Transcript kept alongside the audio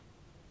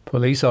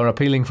Police are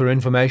appealing for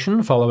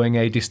information following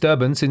a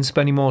disturbance in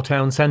Spennymoor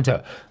town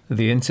centre.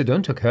 The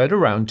incident occurred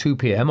around 2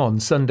 p.m. on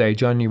Sunday,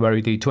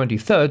 January the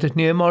 23rd,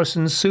 near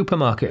Morrison's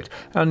supermarket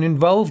and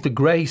involved a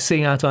grey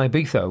Seat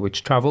Ibiza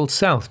which travelled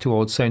south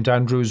towards St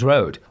Andrews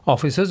Road.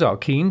 Officers are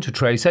keen to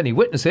trace any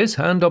witnesses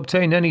and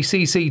obtain any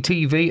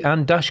CCTV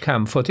and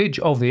dashcam footage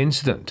of the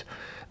incident.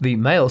 The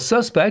male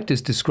suspect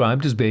is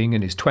described as being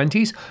in his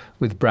 20s,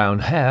 with brown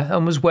hair,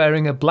 and was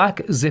wearing a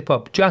black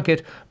zip-up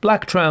jacket,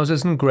 black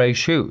trousers and grey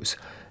shoes.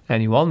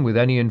 Anyone with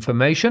any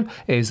information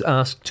is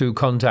asked to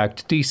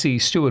contact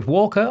DC Stuart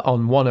Walker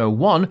on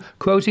 101,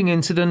 quoting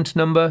incident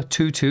number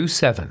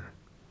 227.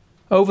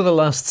 Over the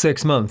last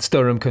 6 months,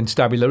 Durham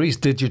Constabulary's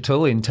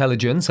Digital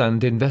Intelligence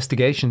and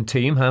Investigation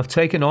team have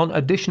taken on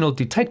additional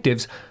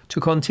detectives to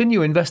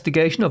continue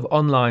investigation of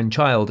online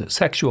child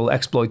sexual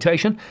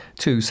exploitation,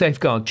 to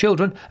safeguard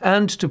children,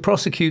 and to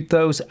prosecute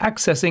those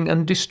accessing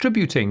and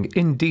distributing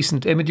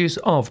indecent images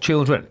of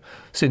children.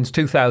 Since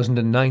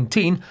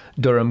 2019,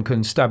 Durham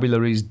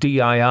Constabulary's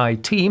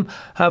DII team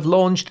have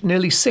launched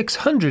nearly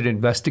 600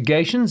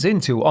 investigations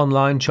into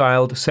online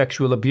child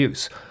sexual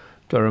abuse.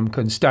 Durham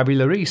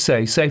Constabulary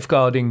say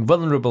safeguarding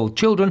vulnerable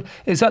children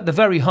is at the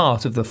very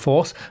heart of the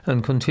force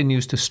and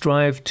continues to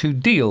strive to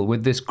deal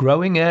with this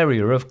growing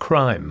area of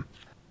crime.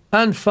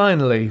 And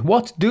finally,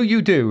 what do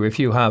you do if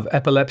you have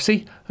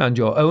epilepsy and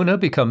your owner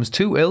becomes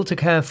too ill to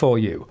care for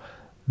you?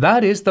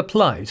 That is the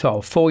plight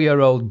of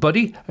 4-year-old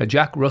Buddy, a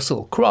Jack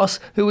Russell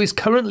Cross, who is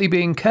currently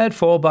being cared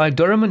for by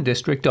Durham and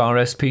District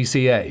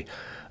RSPCA.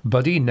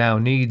 Buddy now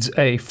needs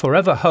a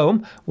forever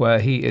home where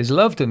he is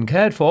loved and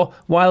cared for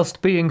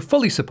whilst being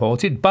fully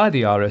supported by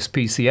the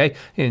RSPCA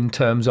in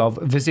terms of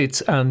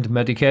visits and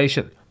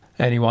medication.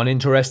 Anyone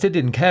interested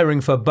in caring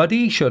for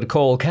Buddy should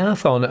call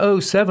Kath on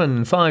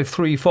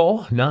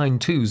 07534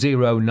 920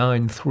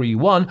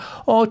 931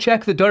 or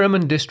check the Durham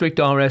and District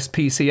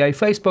RSPCA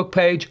Facebook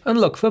page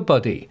and look for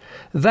Buddy.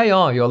 They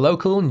are your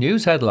local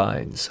news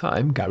headlines.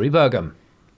 I'm Gary Burgum.